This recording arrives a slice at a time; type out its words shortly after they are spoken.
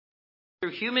through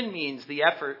human means the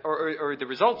effort, or the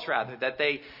results rather, that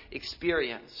they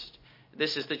experienced.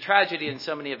 This is the tragedy in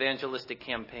so many evangelistic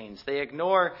campaigns. They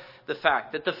ignore the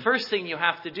fact that the first thing you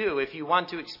have to do if you want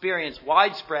to experience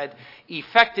widespread,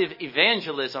 effective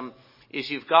evangelism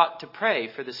is you've got to pray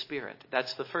for the Spirit.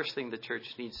 That's the first thing the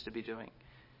church needs to be doing.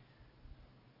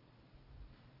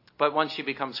 But once she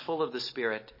becomes full of the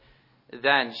Spirit,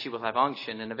 then she will have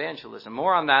unction in evangelism.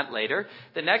 More on that later.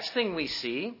 The next thing we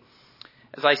see,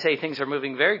 as I say, things are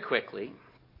moving very quickly.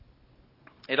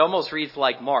 It almost reads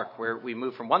like Mark, where we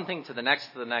move from one thing to the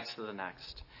next, to the next, to the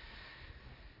next.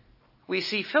 We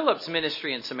see Philip's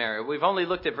ministry in Samaria. We've only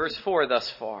looked at verse 4 thus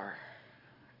far.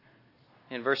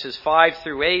 In verses 5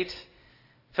 through 8,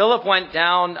 Philip went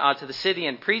down to the city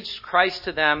and preached Christ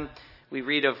to them. We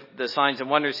read of the signs and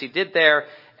wonders he did there.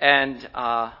 And,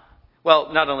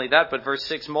 not only that, but verse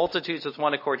 6, multitudes with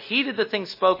one accord heeded the things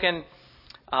spoken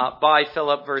by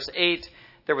Philip. Verse 8,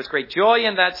 there was great joy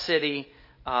in that city.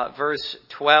 Verse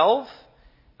 12,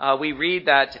 we read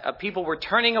that people were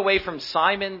turning away from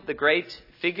Simon, the great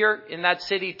figure in that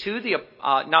city, to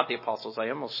not the apostles, I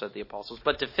almost said the apostles,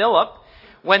 but to Philip,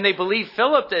 when they believed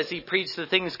Philip as he preached the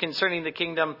things concerning the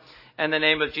kingdom and the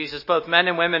name of Jesus. Both men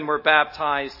and women were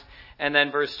baptized. And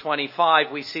then verse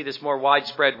 25, we see this more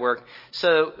widespread work.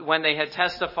 So when they had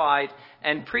testified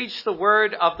and preached the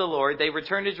word of the Lord, they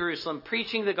returned to Jerusalem,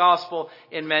 preaching the gospel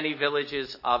in many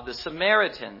villages of the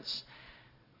Samaritans.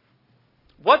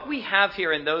 What we have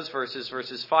here in those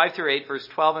verses 5 through 8, verse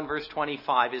 12 and verse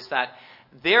 25, is that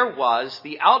there was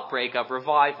the outbreak of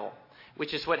revival,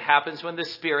 which is what happens when the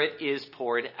Spirit is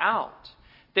poured out.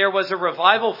 There was a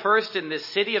revival first in this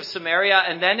city of Samaria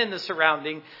and then in the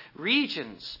surrounding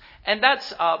regions. And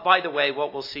that's, by the way,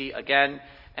 what we'll see again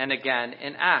and again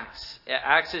in Acts.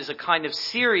 Acts is a kind of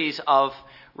series of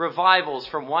revivals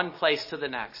from one place to the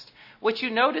next. What you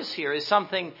notice here is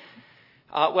something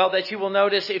that you will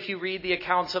notice if you read the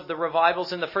accounts of the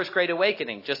revivals in the First Great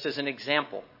Awakening, just as an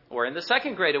example, or in the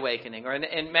Second Great Awakening, or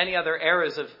in many other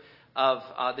eras of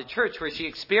the church where she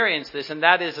experienced this. And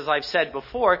that is, as I've said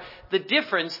before, the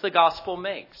difference the gospel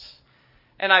makes.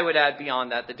 And I would add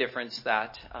beyond that the difference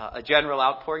that a general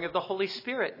outpouring of the Holy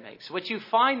Spirit makes. What you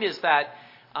find is that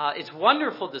it's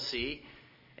wonderful to see.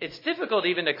 It's difficult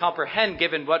even to comprehend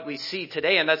given what we see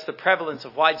today, and that's the prevalence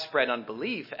of widespread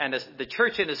unbelief and the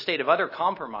church in a state of utter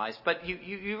compromise. But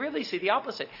you really see the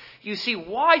opposite. You see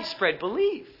widespread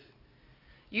belief.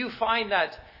 You find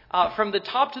that from the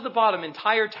top to the bottom,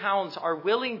 entire towns are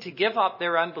willing to give up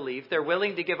their unbelief, they're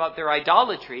willing to give up their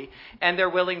idolatry, and they're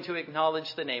willing to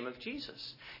acknowledge the name of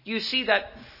Jesus. You see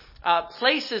that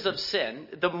places of sin,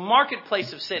 the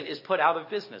marketplace of sin, is put out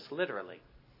of business, literally.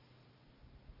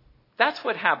 That's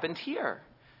what happened here.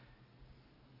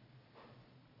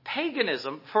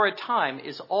 Paganism, for a time,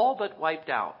 is all but wiped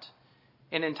out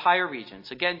in entire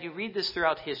regions. Again, you read this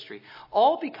throughout history.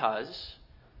 All because,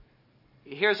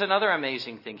 here's another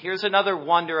amazing thing. Here's another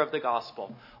wonder of the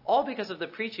gospel. All because of the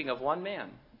preaching of one man.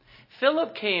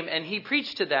 Philip came and he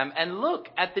preached to them, and look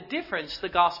at the difference the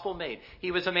gospel made.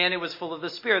 He was a man who was full of the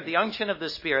Spirit, the unction of the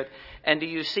Spirit. And do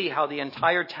you see how the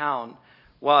entire town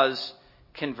was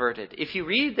converted? If you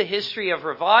read the history of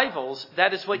revivals,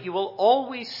 that is what you will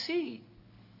always see.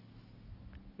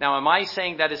 Now, am I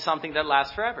saying that is something that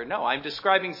lasts forever? No, I'm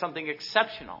describing something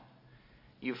exceptional.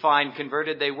 You find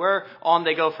converted they were, on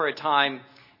they go for a time,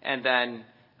 and then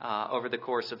over the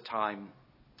course of time,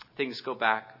 things go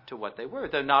back to what they were,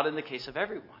 though not in the case of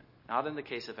everyone. Not in the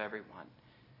case of everyone.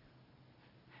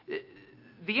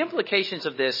 The implications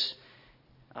of this,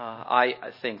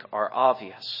 I think, are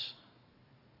obvious.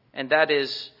 And that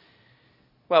is,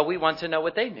 we want to know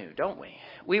what they knew, don't we?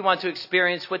 We want to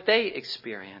experience what they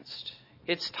experienced.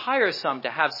 It's tiresome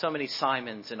to have so many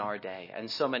Simons in our day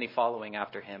and so many following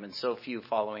after him and so few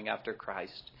following after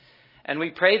Christ. And we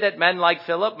pray that men like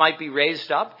Philip might be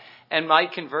raised up and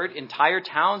might convert entire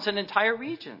towns and entire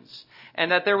regions.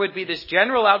 And that there would be this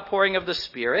general outpouring of the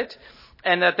Spirit,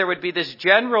 and that there would be this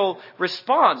general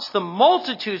response. The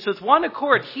multitudes with one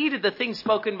accord heeded the things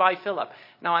spoken by Philip.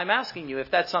 Now, I'm asking you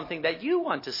if that's something that you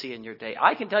want to see in your day.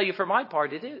 I can tell you for my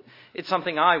part it is. It's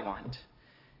something I want.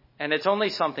 And it's only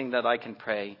something that I can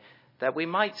pray that we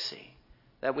might see.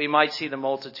 That we might see the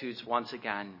multitudes once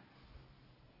again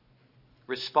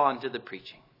respond to the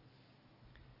preaching.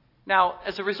 Now,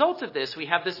 as a result of this, we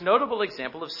have this notable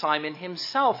example of Simon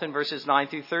himself in verses 9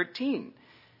 through 13.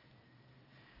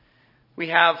 We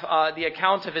have the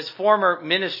account of his former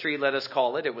ministry, let us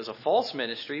call it. It was a false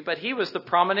ministry, but he was the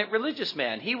prominent religious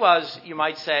man. He was, you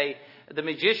might say, the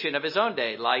magician of his own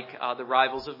day, like the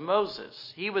rivals of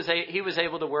Moses. He was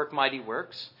able to work mighty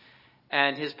works.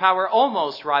 And his power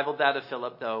almost rivaled that of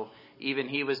Philip, though even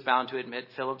he was bound to admit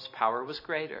Philip's power was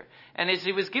greater. And as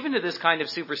he was given to this kind of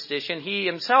superstition, he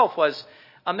himself was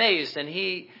amazed, and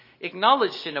he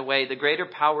acknowledged in a way the greater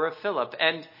power of Philip.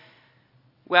 And,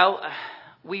 well,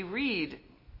 we read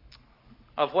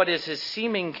of what is his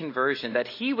seeming conversion, that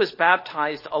he was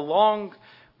baptized along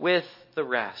with the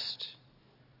rest.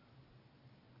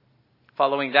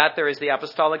 Following that, there is the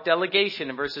apostolic delegation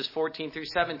in verses 14 through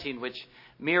 17, which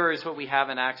mirrors what we have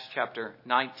in Acts chapter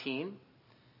 19.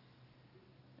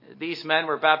 These men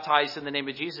were baptized in the name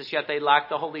of Jesus, yet they lacked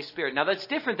the Holy Spirit. Now, that's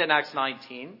different than Acts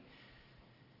 19.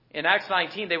 In Acts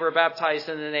 19, they were baptized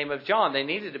in the name of John. They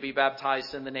needed to be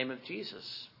baptized in the name of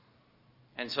Jesus.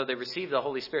 And so they received the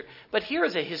Holy Spirit. But here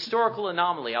is a historical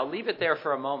anomaly. I'll leave it there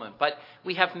for a moment. But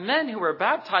we have men who were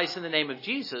baptized in the name of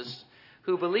Jesus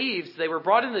who believed they were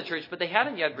brought into the church, but they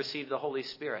hadn't yet received the Holy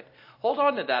Spirit. Hold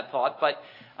on to that thought. But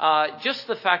just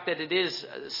the fact that it is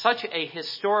such a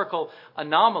historical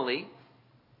anomaly,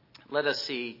 let us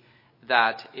see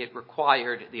that it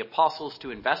required the apostles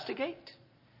to investigate,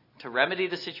 to remedy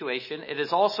the situation. It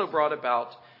has also brought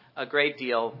about a great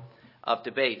deal of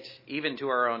debate, even to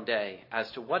our own day,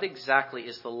 as to what exactly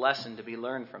is the lesson to be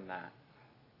learned from that.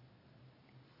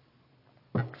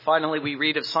 Finally, we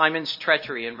read of Simon's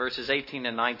treachery in verses 18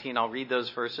 and 19. I'll read those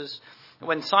verses.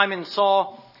 When Simon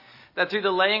saw that through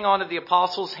the laying on of the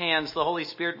apostles' hands the Holy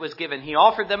Spirit was given, he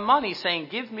offered them money, saying,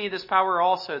 "Give me this power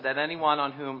also, that anyone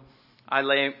on whom I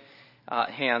lay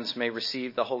hands may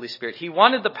receive the Holy Spirit." He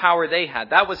wanted the power they had.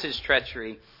 That was his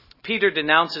treachery. Peter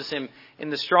denounces him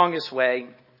in the strongest way.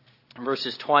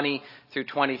 Verses 20 through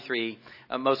 23,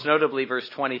 most notably verse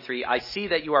 23, "I see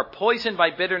that you are poisoned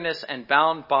by bitterness and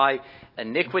bound by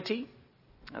iniquity."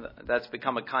 That's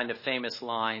become a kind of famous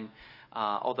line,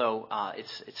 although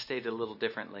it's stated a little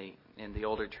differently in the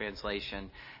older translation.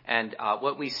 And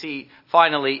what we see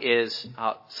finally is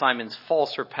Simon's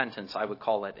false repentance, I would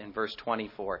call it, in verse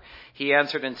 24. He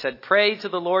answered and said, "Pray to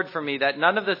the Lord for me, that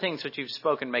none of the things which you've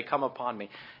spoken may come upon me."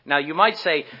 Now you might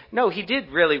say, no, he did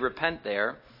really repent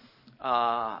there.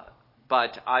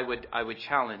 But I would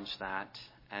challenge that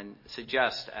and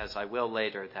suggest, as I will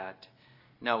later, that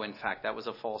no, in fact, that was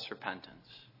a false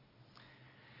repentance.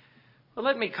 Well,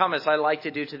 let me come, as I like to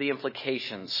do, to the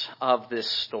implications of this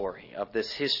story, of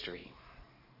this history.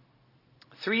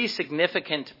 3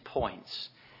 significant points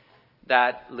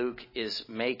that Luke is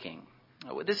making.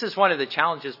 This is one of the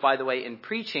challenges, by the way, in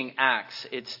preaching Acts.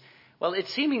 It's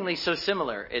seemingly so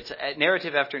similar. It's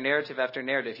narrative after narrative after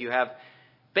narrative. You have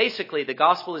basically, the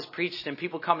gospel is preached and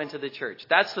people come into the church.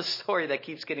 That's the story that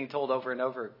keeps getting told over and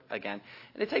over again.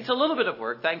 And it takes a little bit of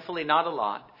work, thankfully not a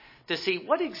lot, to see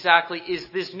what exactly is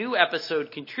this new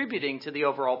episode contributing to the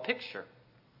overall picture.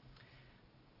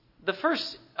 The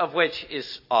first of which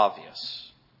is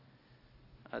obvious.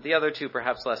 The other 2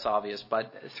 perhaps less obvious,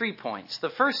 but 3 points. The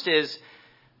first is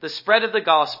the spread of the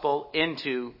gospel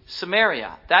into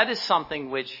Samaria. That is something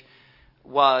which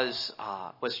was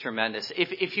tremendous.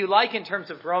 If you like, in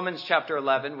terms of Romans chapter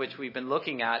 11, which we've been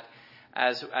looking at,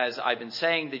 as I've been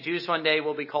saying, the Jews one day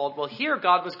will be called. Well, here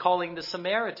God was calling the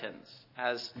Samaritans,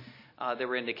 as there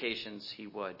were indications he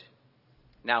would.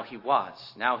 Now he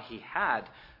was. Now he had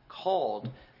called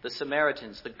the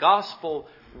Samaritans. The gospel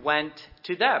went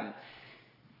to them.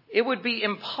 It would be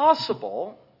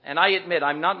impossible, and I admit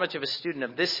I'm not much of a student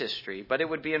of this history, but it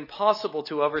would be impossible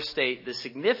to overstate the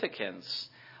significance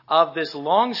of this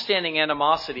long-standing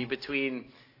animosity between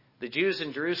the Jews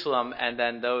in Jerusalem and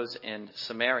then those in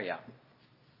Samaria.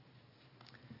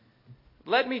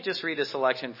 Let me just read a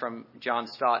selection from John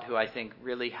Stott, who I think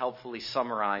really helpfully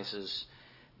summarizes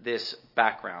this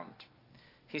background.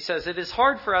 He says, "It is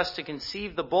hard for us to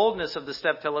conceive the boldness of the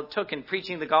step Philip took in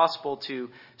preaching the gospel to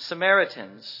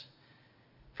Samaritans,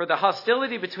 for the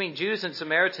hostility between Jews and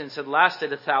Samaritans had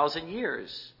lasted 1,000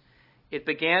 years. It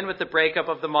began with the breakup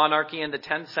of the monarchy in the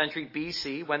 10th century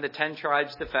BC, when the 10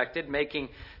 tribes defected, making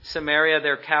Samaria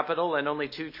their capital, and only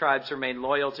 2 tribes remained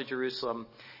loyal to Jerusalem.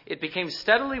 It became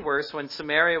steadily worse when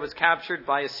Samaria was captured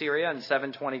by Assyria in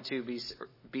 722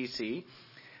 BC.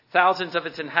 Thousands of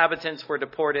its inhabitants were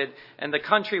deported, and the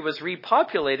country was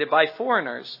repopulated by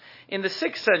foreigners. In the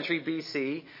 6th century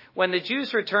BC, when the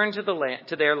Jews returned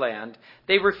to their land,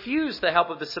 they refused the help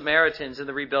of the Samaritans in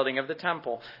the rebuilding of the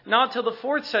temple. Not till the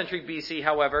 4th century BC,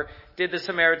 however, did the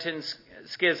Samaritan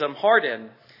schism harden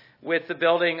with the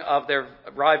building of their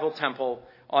rival temple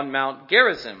on Mount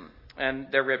Gerizim.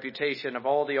 and their reputation of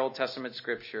all the Old Testament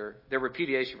scripture, their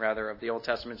repudiation rather of the Old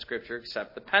Testament scripture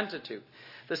except the Pentateuch.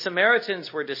 The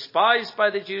Samaritans were despised by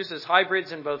the Jews as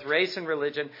hybrids in both race and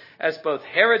religion, as both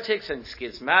heretics and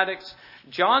schismatics.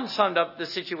 John summed up the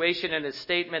situation in his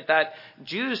statement that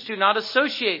Jews do not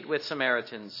associate with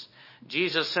Samaritans.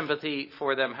 Jesus' sympathy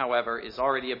for them, however, is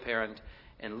already apparent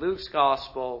in Luke's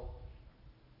gospel.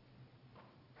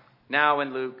 Now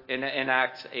in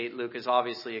Acts 8, Luke is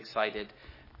obviously excited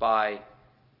by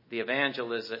the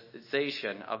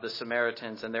evangelization of the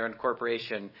Samaritans and their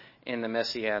incorporation in the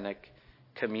Messianic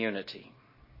community.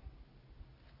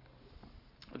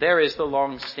 There is the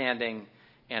long-standing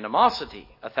animosity,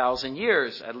 1,000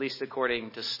 years, at least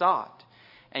according to Stott.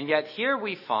 And yet here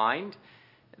we find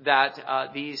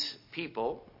that these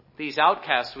people, these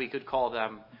outcasts we could call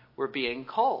them, were being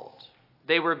called.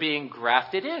 They were being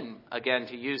grafted in, again,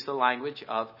 to use the language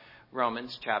of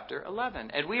Romans chapter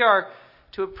 11. And we are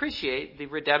to appreciate the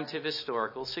redemptive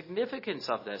historical significance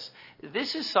of this.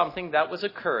 This is something that was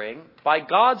occurring by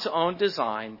God's own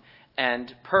design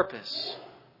and purpose.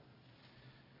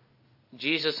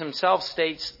 Jesus himself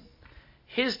states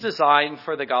his design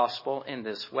for the gospel in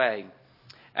this way.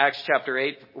 Acts chapter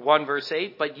 8, 1 verse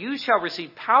 8, "But you shall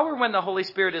receive power when the Holy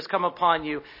Spirit has come upon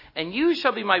you, and you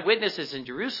shall be my witnesses in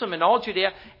Jerusalem and all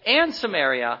Judea and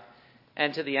Samaria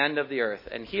and to the end of the earth."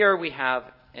 And here we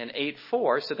have in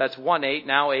 8:4, so that's 1:8,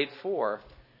 now 8:4,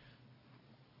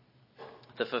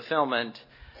 the fulfillment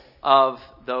of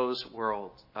those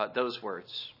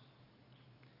words.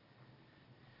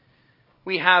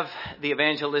 We have the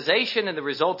evangelization and the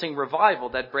resulting revival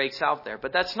that breaks out there,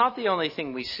 but that's not the only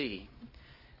thing we see.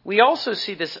 We also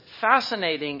see this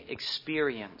fascinating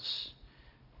experience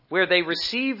where they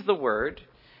receive the word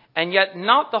and yet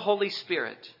not the Holy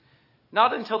Spirit,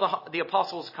 not until the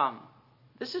apostles come.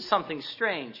 This is something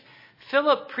strange.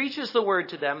 Philip preaches the word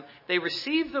to them. They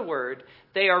receive the word.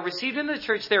 They are received in the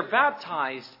church. They're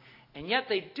baptized, and yet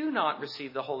they do not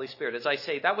receive the Holy Spirit. As I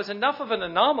say, that was enough of an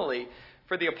anomaly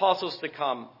for the apostles to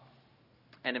come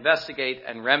and investigate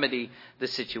and remedy the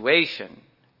situation.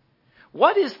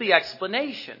 What is the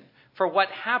explanation for what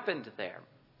happened there?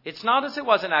 It's not as it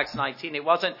was in Acts 19. It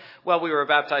wasn't, well, we were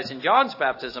baptized in John's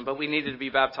baptism, but we needed to be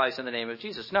baptized in the name of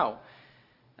Jesus. No.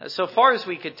 So far as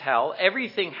we could tell,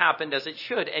 everything happened as it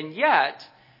should, and yet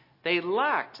they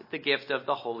lacked the gift of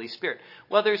the Holy Spirit.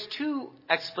 Well, there's two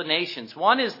explanations.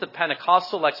 One is the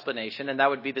Pentecostal explanation, and that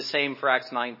would be the same for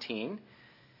Acts 19.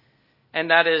 And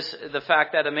that is the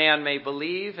fact that a man may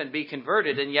believe and be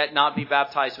converted and yet not be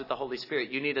baptized with the Holy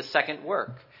Spirit. You need a second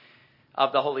work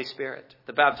of the Holy Spirit.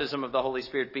 The baptism of the Holy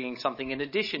Spirit being something in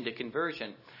addition to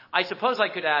conversion. I suppose I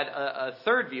could add a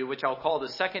third view, which I'll call the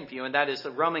second view, and that is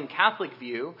the Roman Catholic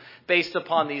view based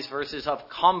upon these verses of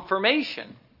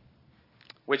confirmation,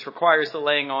 which requires the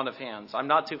laying on of hands. I'm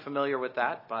not too familiar with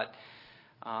that, but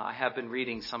I have been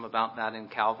reading some about that in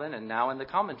Calvin and now in the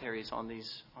commentaries on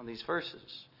these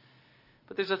verses.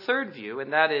 But there's a third view,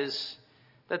 and that is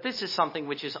that this is something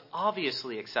which is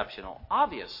obviously exceptional.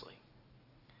 Obviously.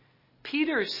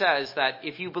 Peter says that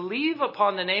if you believe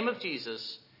upon the name of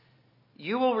Jesus,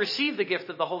 you will receive the gift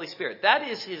of the Holy Spirit. That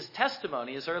is his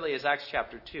testimony as early as Acts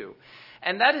chapter 2.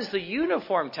 And that is the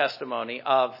uniform testimony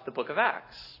of the book of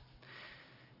Acts.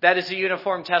 That is the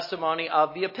uniform testimony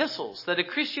of the epistles, that a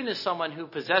Christian is someone who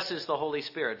possesses the Holy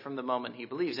Spirit from the moment he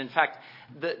believes. In fact,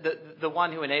 the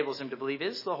one who enables him to believe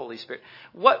is the Holy Spirit.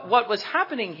 What was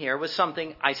happening here was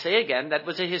something, I say again, that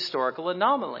was a historical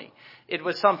anomaly. It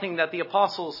was something that the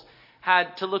apostles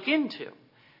had to look into.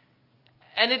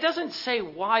 And it doesn't say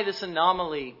why this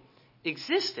anomaly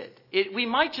existed. We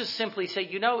might just simply say,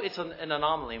 it's an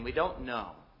anomaly, and we don't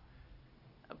know.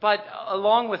 But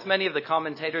along with many of the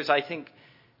commentators, I think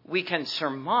we can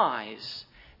surmise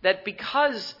that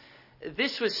because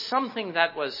this was something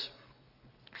that was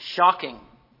shocking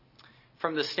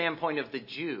from the standpoint of the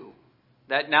Jew,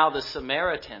 that now the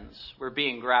Samaritans were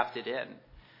being grafted in,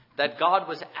 that God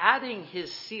was adding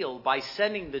his seal by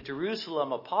sending the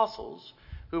Jerusalem apostles,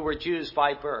 who were Jews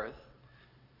by birth,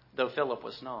 though Philip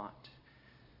was not,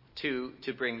 to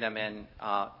bring them in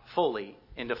fully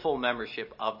into full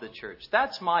membership of the church.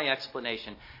 That's my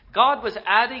explanation. God was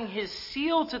adding his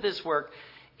seal to this work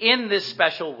in this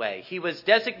special way. He was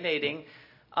designating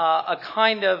a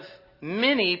kind of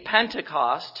mini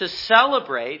Pentecost to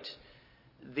celebrate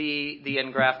the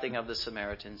engrafting of the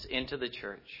Samaritans into the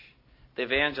church, the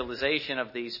evangelization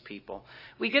of these people.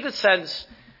 We get a sense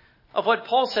of what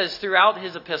Paul says throughout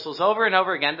his epistles over and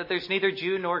over again, that there's neither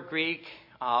Jew nor Greek,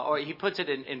 or he puts it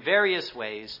in various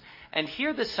ways. And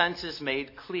here the sense is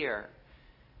made clear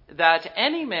that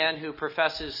any man who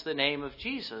professes the name of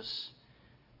Jesus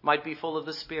might be full of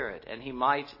the Spirit, and he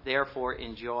might therefore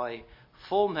enjoy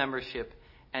full membership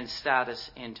and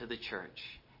status into the church.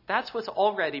 That's what's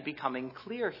already becoming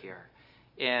clear here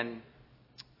in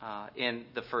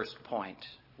the first point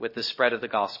with the spread of the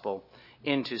gospel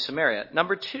into Samaria.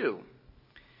 Number 2.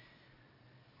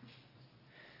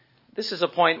 This is a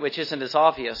point which isn't as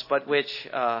obvious, but which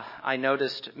I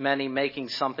noticed many making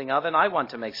something of, and I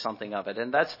want to make something of it.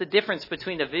 And that's the difference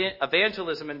between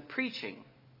evangelism and preaching.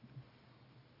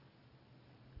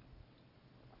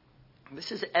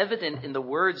 This is evident in the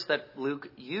words that Luke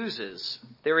uses.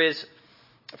 There is,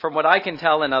 from what I can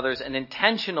tell and others, an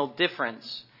intentional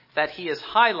difference that he is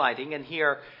highlighting. And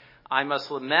here I must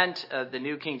lament the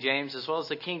New King James as well as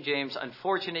the King James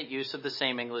unfortunate use of the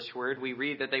same English word. We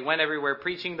read that they went everywhere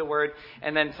preaching the word,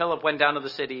 and then Philip went down to the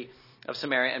city of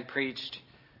Samaria and preached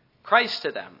Christ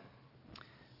to them.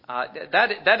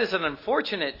 That is an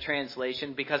unfortunate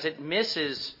translation because it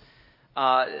misses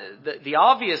the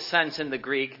obvious sense in the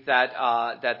Greek that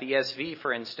the ESV,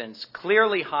 for instance,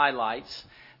 clearly highlights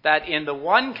that in the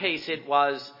one case it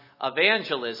was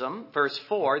evangelism, verse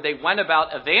 4, they went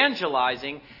about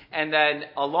evangelizing, and then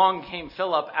along came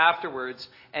Philip afterwards,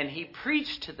 and he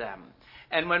preached to them.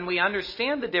 And when we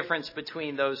understand the difference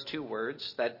between those two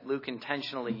words that Luke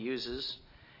intentionally uses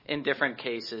in different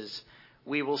cases,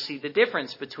 we will see the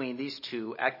difference between these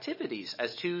two activities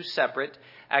as two separate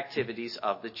activities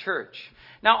of the church.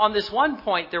 Now, on this one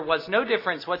point, there was no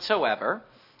difference whatsoever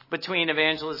between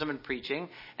evangelism and preaching,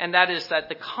 and that is that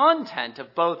the content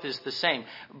of both is the same.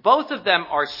 Both of them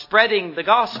are spreading the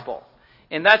gospel.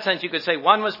 In that sense, you could say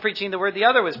one was preaching the word, the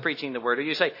other was preaching the word. Or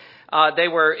you say they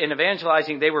were in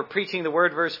evangelizing, they were preaching the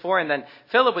word, verse 4, and then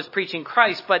Philip was preaching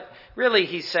Christ. But really,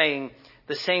 he's saying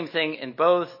the same thing in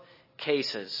both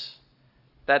cases.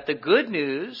 That the good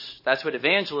news, that's what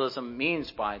evangelism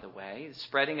means, by the way, the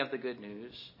spreading of the good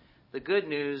news. The good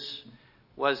news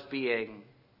was being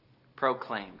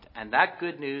proclaimed. And that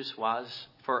good news was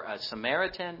for a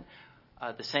Samaritan,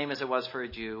 the same as it was for a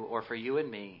Jew or for you and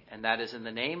me. And that is in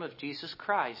the name of Jesus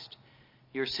Christ,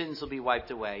 your sins will be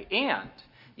wiped away. And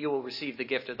you will receive the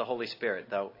gift of the Holy Spirit,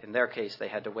 though in their case they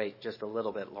had to wait just a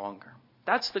little bit longer.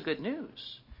 That's the good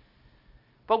news.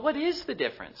 But what is the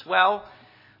difference? Well,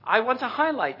 I want to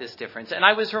highlight this difference. And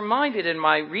I was reminded in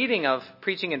my reading of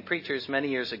Preaching and Preachers many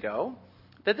years ago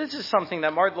that this is something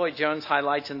that Martin Lloyd-Jones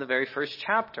highlights in the very first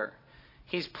chapter.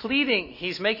 He's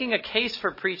making a case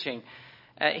for preaching.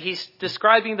 He's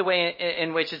describing the way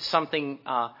in which it's something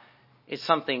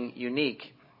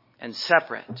unique and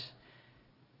separate.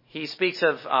 He speaks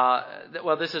of,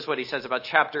 this is what he says about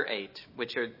chapter 8,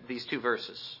 which are these two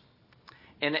verses.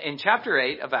 In chapter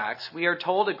 8 of Acts, we are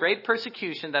told a great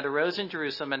persecution that arose in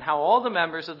Jerusalem and how all the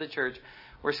members of the church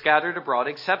were scattered abroad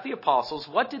except the apostles.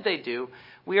 What did they do?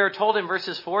 We are told in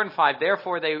verses 4 and 5,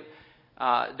 therefore they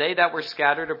that were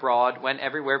scattered abroad went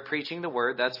everywhere preaching the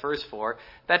word. That's verse 4.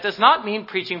 That does not mean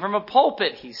preaching from a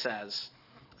pulpit, he says.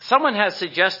 Someone has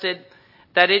suggested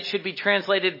that it should be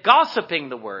translated gossiping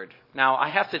the word. Now, I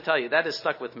have to tell you, that has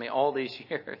stuck with me all these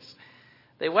years.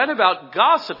 They went about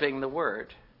gossiping the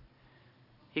word.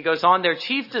 He goes on, their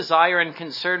chief desire and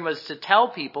concern was to tell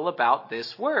people about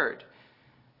this word.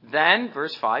 Then,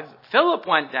 verse 5, Philip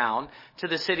went down to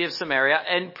the city of Samaria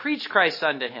and preached Christ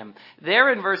unto him.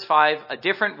 There in verse 5, a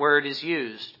different word is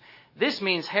used. This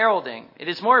means heralding. It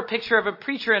is more a picture of a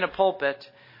preacher in a pulpit,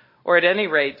 or at any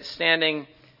rate, standing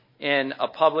in a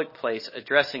public place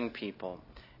addressing people.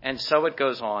 And so it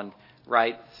goes on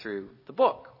right through the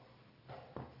book.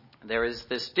 There is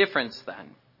this difference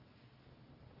then.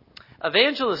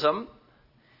 Evangelism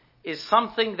is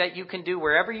something that you can do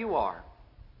wherever you are.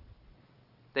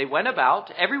 They went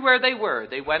about, everywhere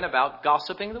they went about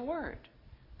gossiping the word.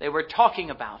 They were talking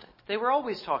about it. They were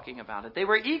always talking about it. They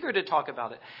were eager to talk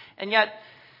about it. And yet,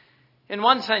 in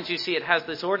one sense, you see, it has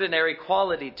this ordinary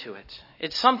quality to it.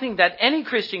 It's something that any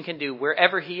Christian can do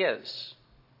wherever he is.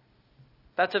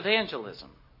 That's evangelism.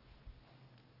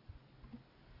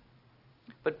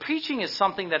 But preaching is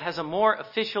something that has a more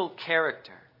official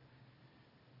character.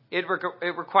 It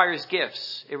requires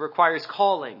gifts. It requires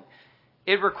calling.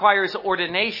 It requires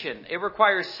ordination. It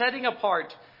requires setting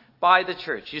apart by the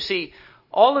church. You see,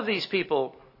 all of these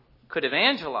people could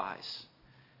evangelize,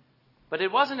 but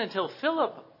it wasn't until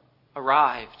Philip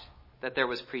arrived that there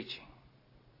was preaching.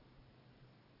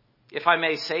 If I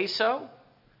may say so,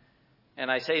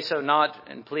 and I say so not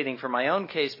in pleading for my own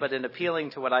case, but in appealing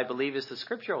to what I believe is the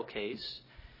scriptural case,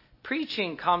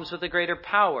 preaching comes with a greater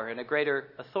power and a greater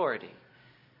authority.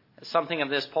 Something of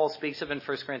this Paul speaks of in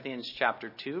 1 Corinthians chapter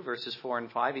 2, verses 4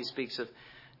 and 5. He speaks of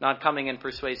not coming in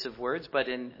persuasive words, but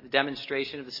in the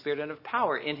demonstration of the Spirit and of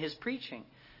power in his preaching.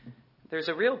 There's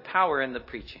a real power in the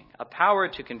preaching, a power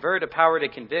to convert, a power to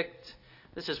convict.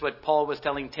 This is what Paul was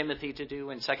telling Timothy to do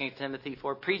in 2 Timothy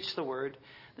 4, preach the word.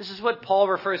 This is what Paul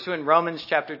refers to in Romans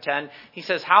chapter 10. He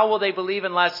says, how will they believe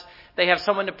unless they have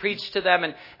someone to preach to them?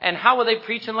 And how will they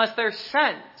preach unless they're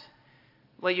sent?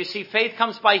 Well, you see, faith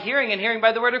comes by hearing, and hearing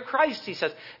by the word of Christ, he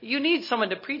says. You need someone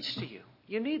to preach to you.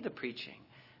 You need the preaching.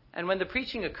 And when the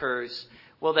preaching occurs,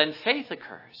 well, then faith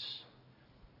occurs.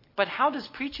 But how does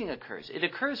preaching occur? It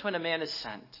occurs when a man is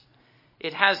sent.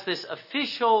 It has this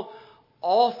official,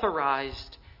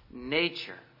 authorized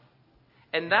nature.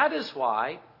 And that is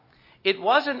why it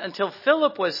wasn't until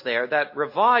Philip was there that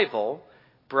revival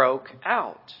broke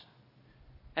out.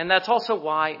 And that's also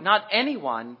why not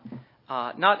anyone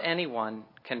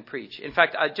can preach. In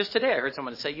fact, just today I heard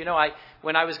someone say,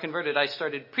 when I was converted, I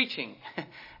started preaching.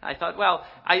 I thought, well,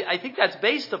 I think that's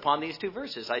based upon these two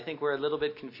verses. I think we're a little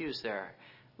bit confused there.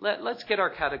 Let's get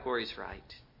our categories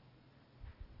right.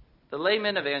 The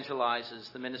layman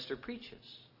evangelizes, the minister preaches,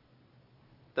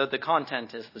 though the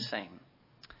content is the same.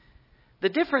 The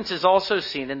difference is also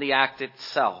seen in the act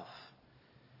itself.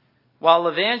 While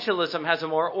evangelism has a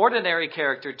more ordinary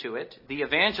character to it, the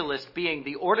evangelist being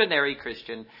the ordinary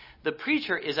Christian, the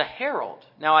preacher is a herald.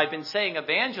 Now, I've been saying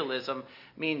evangelism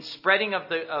means spreading of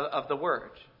the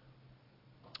word,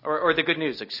 or the good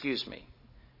news,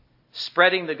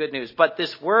 spreading the good news. But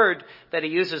this word that he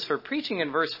uses for preaching in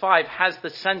verse 5 has the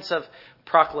sense of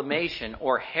proclamation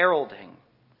or heralding.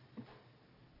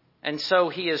 And so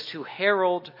he is to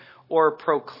herald or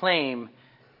proclaim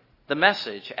the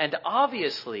message. And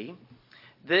obviously,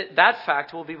 that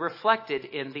fact will be reflected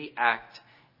in the act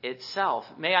itself.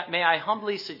 May I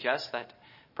humbly suggest that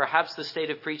perhaps the state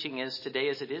of preaching is today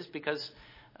as it is because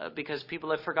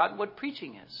people have forgotten what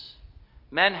preaching is.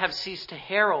 Men have ceased to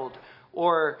herald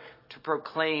or to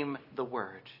proclaim the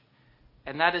word.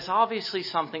 And that is obviously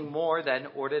something more than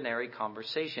ordinary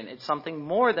conversation. It's something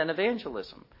more than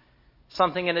evangelism.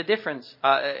 Something in a different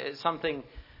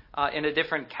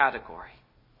category.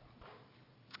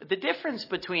 The difference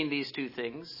between these two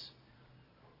things,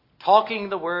 talking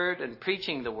the word and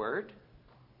preaching the word,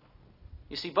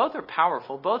 you see, both are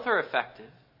powerful, both are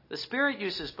effective. The Spirit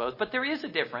uses both, but there is a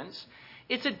difference.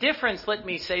 It's a difference, let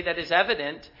me say, that is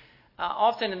evident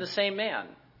often in the same man.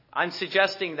 I'm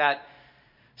suggesting that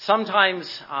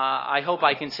sometimes I hope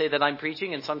I can say that I'm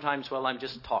preaching, and sometimes, I'm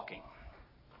just talking.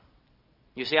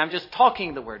 You see, I'm just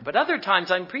talking the word, but other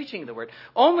times I'm preaching the word.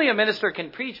 Only a minister can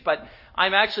preach, but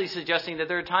I'm actually suggesting that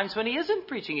there are times when he isn't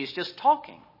preaching, he's just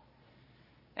talking.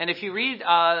 And if you read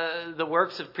the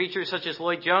works of preachers such as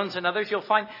Lloyd Jones and others, you'll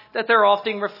find that they're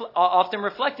often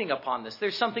reflecting upon this.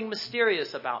 There's something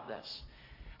mysterious about this.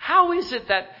 How is it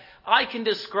that I can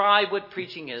describe what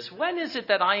preaching is? When is it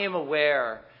that I am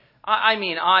aware?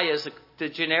 I as the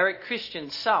generic Christian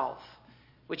self,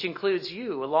 which includes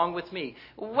you along with me.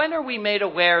 When are we made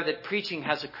aware that preaching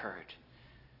has occurred?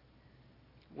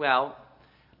 Well,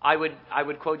 I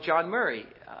would quote John Murray,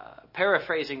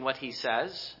 paraphrasing what he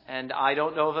says, and I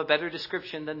don't know of a better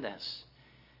description than this.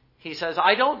 He says,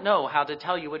 I don't know how to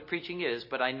tell you what preaching is,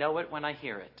 but I know it when I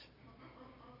hear it.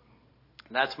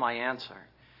 That's my answer.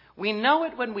 We know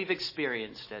it when we've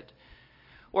experienced it.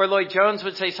 Or Lloyd Jones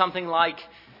would say something like,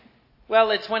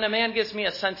 well, it's when a man gives me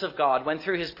a sense of God, when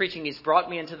through his preaching he's brought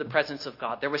me into the presence of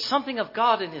God. There was something of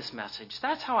God in his message.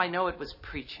 That's how I know it was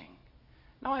preaching.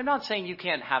 No, I'm not saying you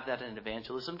can't have that in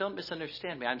evangelism. Don't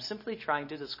misunderstand me. I'm simply trying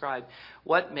to describe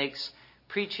what makes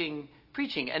preaching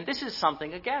preaching. And this is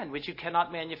something, again, which you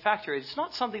cannot manufacture. It's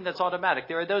not something that's automatic.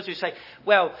 There are those who say,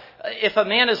 well, if a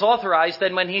man is authorized,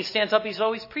 then when he stands up, he's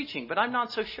always preaching. But I'm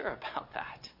not so sure about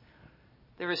that.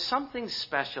 There is something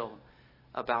special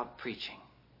about preaching.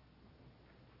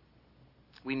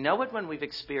 We know it when we've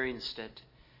experienced it,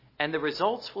 and the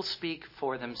results will speak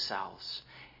for themselves.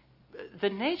 The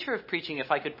nature of preaching,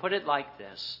 if I could put it like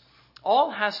this,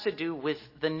 all has to do with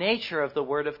the nature of the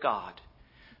Word of God.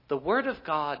 The Word of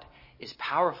God is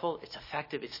powerful, it's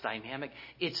effective, it's dynamic.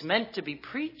 It's meant to be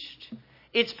preached.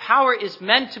 Its power is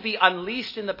meant to be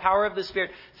unleashed in the power of the Spirit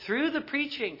through the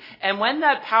preaching. And when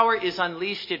that power is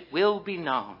unleashed, it will be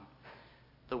known.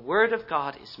 The Word of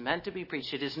God is meant to be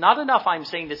preached. It is not enough, I'm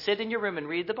saying, to sit in your room and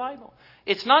read the Bible.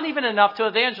 It's not even enough to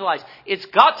evangelize. It's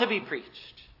got to be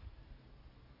preached.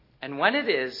 And when it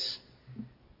is,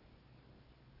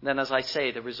 then as I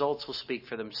say, the results will speak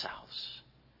for themselves.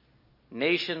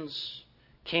 Nations,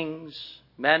 kings,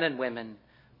 men and women,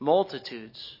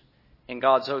 multitudes, in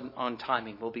God's own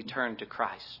timing, will be turned to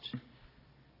Christ.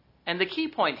 And the key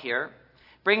point here,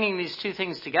 bringing these two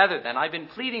things together then, I've been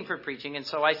pleading for preaching, and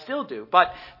so I still do.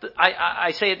 But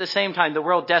I say at the same time, the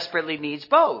world desperately needs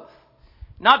both.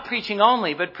 Not preaching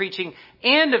only, but preaching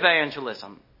and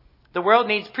evangelism. The world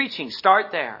needs preaching. Start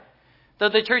there. Though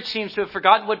the church seems to have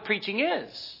forgotten what preaching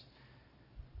is.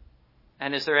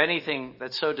 And is there anything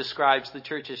that so describes the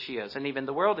church as she is, and even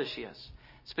the world as she is?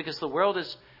 It's because the world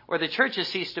is, or the church has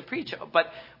ceased to preach.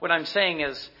 But what I'm saying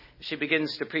is, if she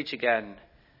begins to preach again,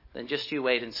 then just you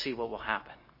wait and see what will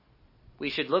happen. We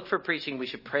should look for preaching. We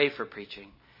should pray for preaching.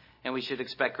 And we should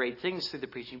expect great things through the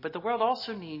preaching. But the world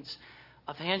also needs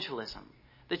evangelism.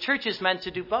 The church is meant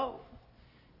to do both.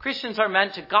 Christians are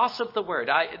meant to gossip the word.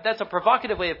 That's a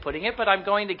provocative way of putting it, but I'm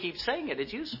going to keep saying it.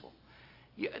 It's useful.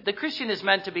 The Christian is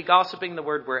meant to be gossiping the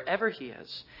word wherever he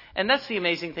is. And that's the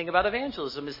amazing thing about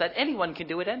evangelism, is that anyone can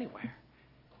do it anywhere.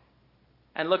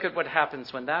 And look at what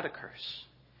happens when that occurs.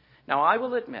 Now, I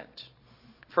will admit,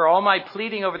 for all my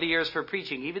pleading over the years for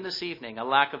preaching, even this evening, a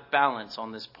lack of balance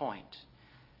on this point.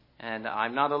 And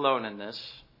I'm not alone in this.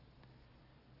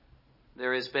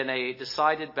 There has been a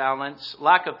decided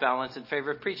lack of balance in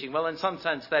favor of preaching. Well, in some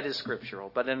sense, that is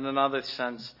scriptural. But in another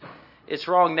sense, it's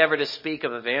wrong never to speak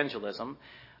of evangelism.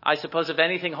 I suppose if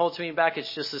anything holds me back,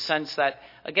 it's just the sense that,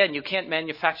 again, you can't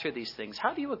manufacture these things.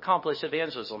 How do you accomplish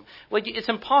evangelism? Well, it's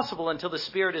impossible until the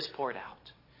Spirit is poured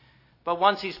out. But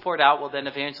once he's poured out, well, then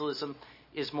evangelism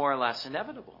is more or less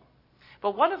inevitable.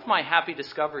 But one of my happy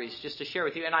discoveries, just to share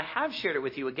with you, and I have shared it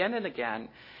with you again and again,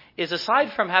 is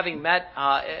aside from having met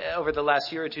over the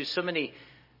last year or two so many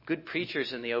good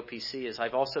preachers in the OPC, is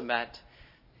I've also met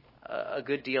a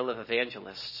good deal of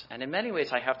evangelists. And in many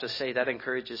ways, I have to say that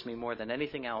encourages me more than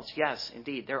anything else. Yes,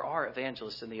 indeed, there are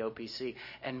evangelists in the OPC,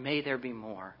 and may there be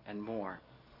more and more.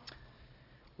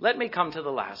 Let me come to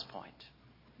the last point.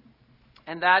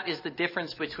 And that is the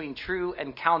difference between true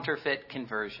and counterfeit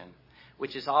conversion,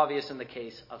 which is obvious in the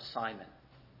case of Simon.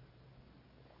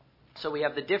 So we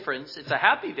have the difference. It's a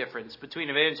happy difference between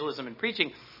evangelism and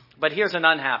preaching, but here's an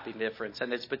unhappy difference,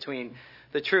 and it's between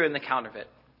the true and the counterfeit.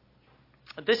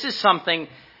 This is something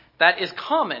that is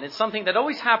common. It's something that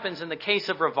always happens in the case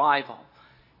of revival.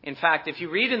 In fact, if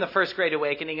you read in the First Great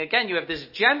Awakening, again, you have this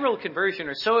general conversion,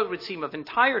 or so it would seem, of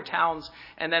entire towns,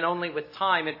 and then only with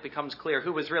time it becomes clear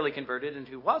who was really converted and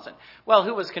who wasn't. Well,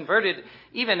 who was converted,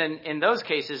 even in those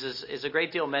cases, is a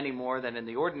great deal many more than in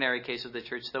the ordinary case of the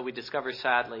church, though we discover,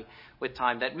 sadly, with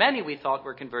time, that many we thought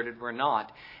were converted were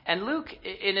not. And Luke,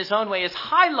 in his own way, is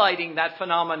highlighting that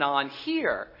phenomenon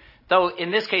here, though in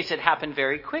this case it happened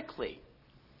very quickly.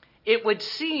 It would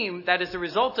seem that as a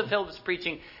result of Philip's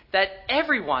preaching, that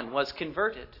everyone was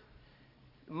converted.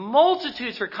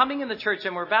 Multitudes were coming in the church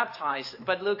and were baptized,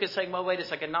 but Luke is saying, well, wait a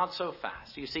second, not so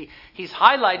fast. You see, he's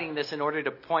highlighting this in order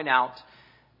to point out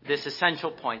this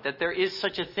essential point, that there is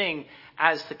such a thing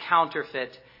as the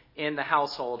counterfeit in the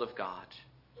household of God.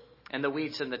 And the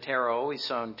wheats and the tare are always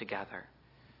sown together.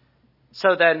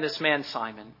 So then this man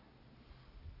Simon,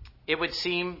 it would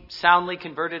seem, soundly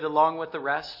converted along with the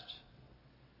rest.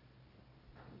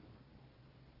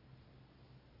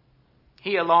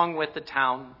 He, along with the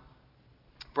town,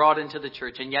 brought into the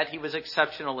church, and yet he was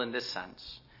exceptional in this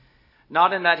sense.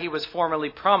 Not in that he was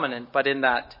formerly prominent, but in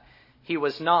that he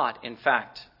was not, in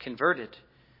fact, converted.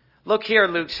 Look here,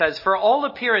 Luke says, for all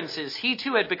appearances, he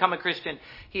too had become a Christian.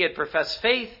 He had professed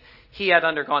faith. He had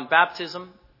undergone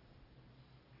baptism.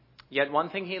 Yet one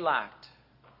thing he lacked,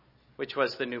 which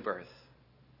was the new birth.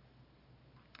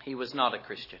 He was not a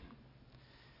Christian.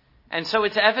 And so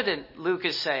it's evident, Luke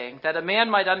is saying, that a man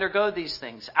might undergo these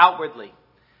things outwardly,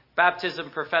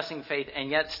 baptism, professing faith, and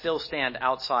yet still stand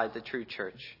outside the true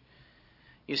church.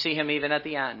 You see him even at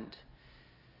the end.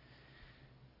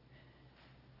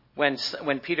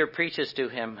 When Peter preaches to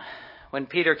him, when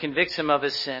Peter convicts him of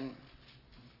his sin,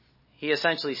 he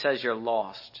essentially says, you're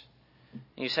lost.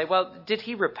 And you say, well, did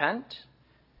he repent?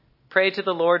 Pray to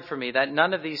the Lord for me that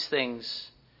none of these things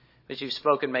which you've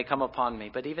spoken may come upon me.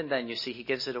 But even then, you see, he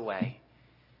gives it away.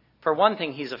 For one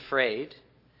thing, he's afraid.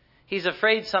 He's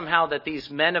afraid somehow that these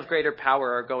men of greater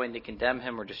power are going to condemn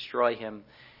him or destroy him.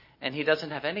 And he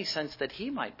doesn't have any sense that he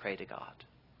might pray to God.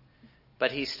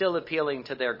 But he's still appealing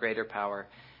to their greater power.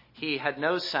 He had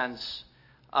no sense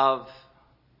of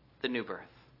the new birth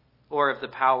or of the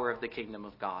power of the kingdom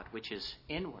of God, which is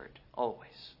inward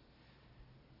always.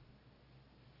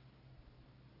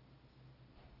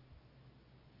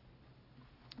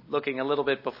 Looking a little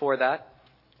bit before that,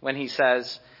 when he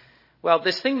says, well,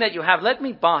 this thing that you have, let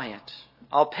me buy it.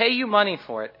 I'll pay you money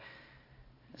for it.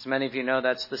 As many of you know,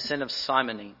 that's the sin of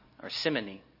simony, or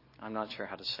simony. I'm not sure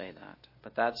how to say that.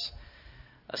 But that's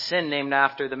a sin named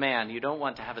after the man. You don't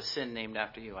want to have a sin named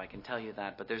after you, I can tell you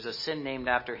that. But there's a sin named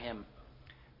after him.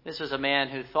 This was a man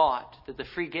who thought that the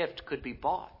free gift could be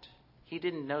bought. He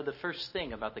didn't know the first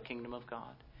thing about the kingdom of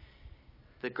God.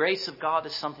 The grace of God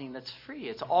is something that's free.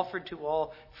 It's offered to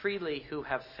all freely who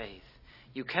have faith.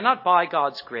 You cannot buy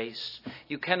God's grace.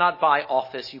 You cannot buy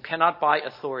office. You cannot buy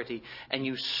authority. And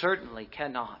you certainly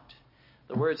cannot.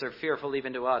 The words are fearful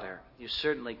even to utter. You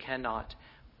certainly cannot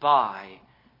buy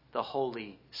the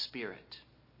Holy Spirit.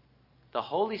 The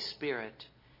Holy Spirit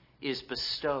is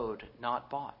bestowed, not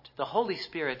bought. The Holy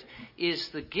Spirit is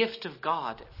the gift of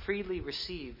God freely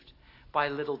received by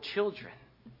little children.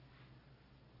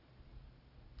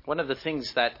 One of the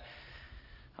things that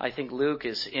I think Luke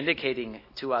is indicating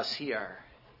to us here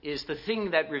is the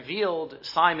thing that revealed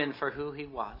Simon for who he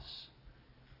was.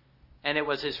 And it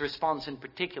was his response in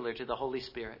particular to the Holy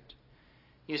Spirit.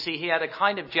 You see, he had a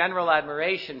kind of general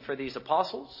admiration for these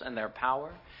apostles and their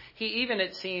power. He even,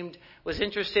 it seemed, was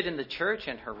interested in the church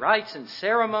and her rites and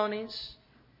ceremonies.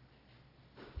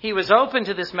 He was open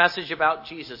to this message about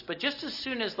Jesus. But just as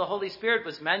soon as the Holy Spirit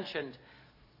was mentioned,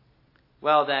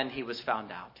 well, then he was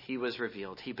found out. He was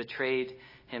revealed. He betrayed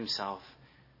himself.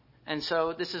 And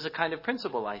so this is a kind of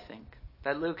principle, I think,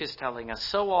 that Luke is telling us.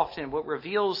 So often what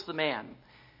reveals the man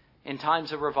in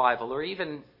times of revival, or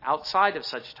even outside of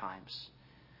such times,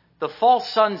 the false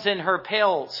sons in her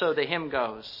pale, so the hymn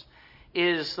goes,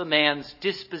 is the man's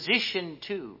disposition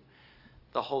to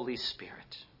the Holy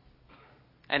Spirit.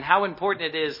 And how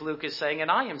important it is, Luke is saying, and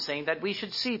I am saying, that we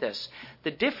should see this.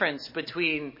 The difference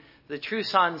between the true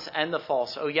sons and the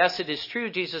false. Oh, yes, it is true,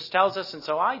 Jesus tells us, and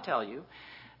so I tell you,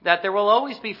 that there will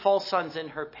always be false sons in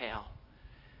her pale.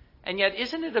 And yet,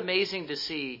 isn't it amazing to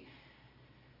see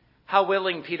how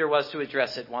willing Peter was to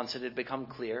address it once it had become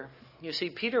clear? You see,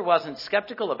 Peter wasn't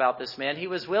skeptical about this man. He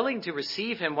was willing to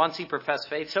receive him once he professed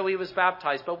faith, so he was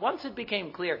baptized. But once it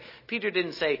became clear, Peter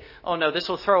didn't say, oh no, this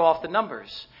will throw off the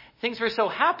numbers. Things were so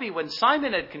happy when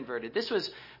Simon had converted. This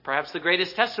was perhaps the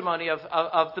greatest testimony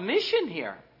of the mission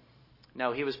here.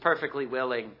 No, he was perfectly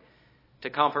willing to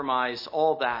compromise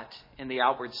all that in the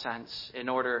outward sense in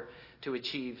order to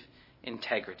achieve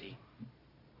integrity.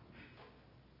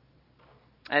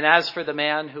 And as for the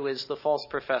man who is the false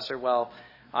professor, well,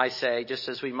 I say, just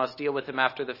as we must deal with him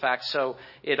after the fact, so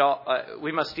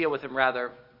we must deal with him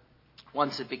rather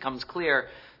once it becomes clear.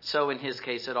 So in his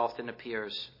case, it often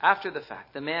appears after the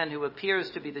fact. The man who appears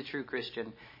to be the true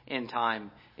Christian in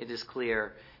time, it is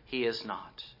clear he is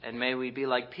not. And may we be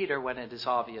like Peter when it is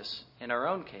obvious in our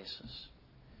own cases.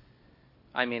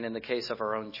 I mean, in the case of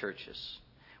our own churches.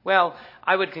 Well,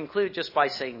 I would conclude just by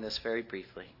saying this very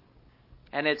briefly.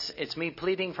 And it's me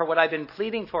pleading for what I've been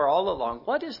pleading for all along.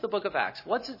 What is the book of Acts?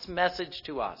 What's its message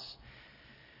to us?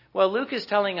 Well, Luke is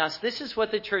telling us this is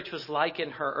what the church was like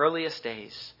in her earliest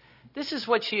days. This is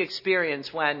what she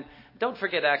experienced when, don't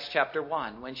forget Acts chapter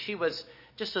 1, when she was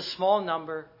just a small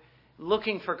number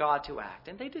looking for God to act.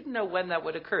 And they didn't know when that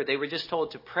would occur. They were just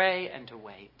told to pray and to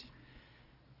wait.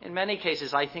 In many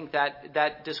cases, I think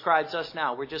that describes us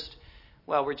now. We're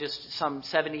just some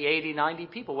 70, 80, 90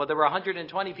 people. Well, there were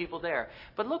 120 people there.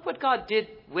 But look what God did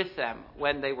with them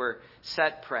when they were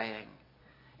set praying.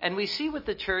 And we see what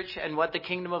the church and what the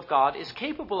kingdom of God is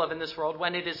capable of in this world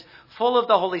when it is full of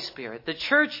the Holy Spirit. The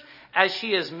church as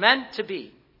she is meant to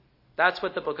be. That's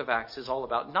what the book of Acts is all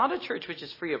about. Not a church which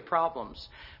is free of problems,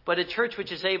 but a church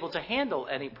which is able to handle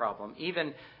any problem,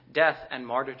 even death and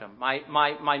martyrdom.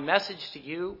 My message to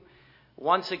you,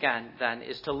 once again, then,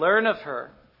 is to learn of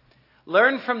her.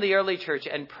 Learn from the early church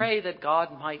and pray that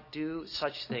God might do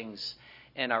such things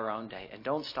in our own day. And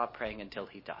don't stop praying until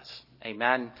he does.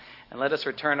 Amen. And let us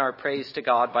return our praise to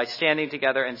God by standing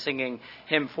together and singing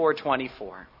hymn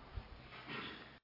 424.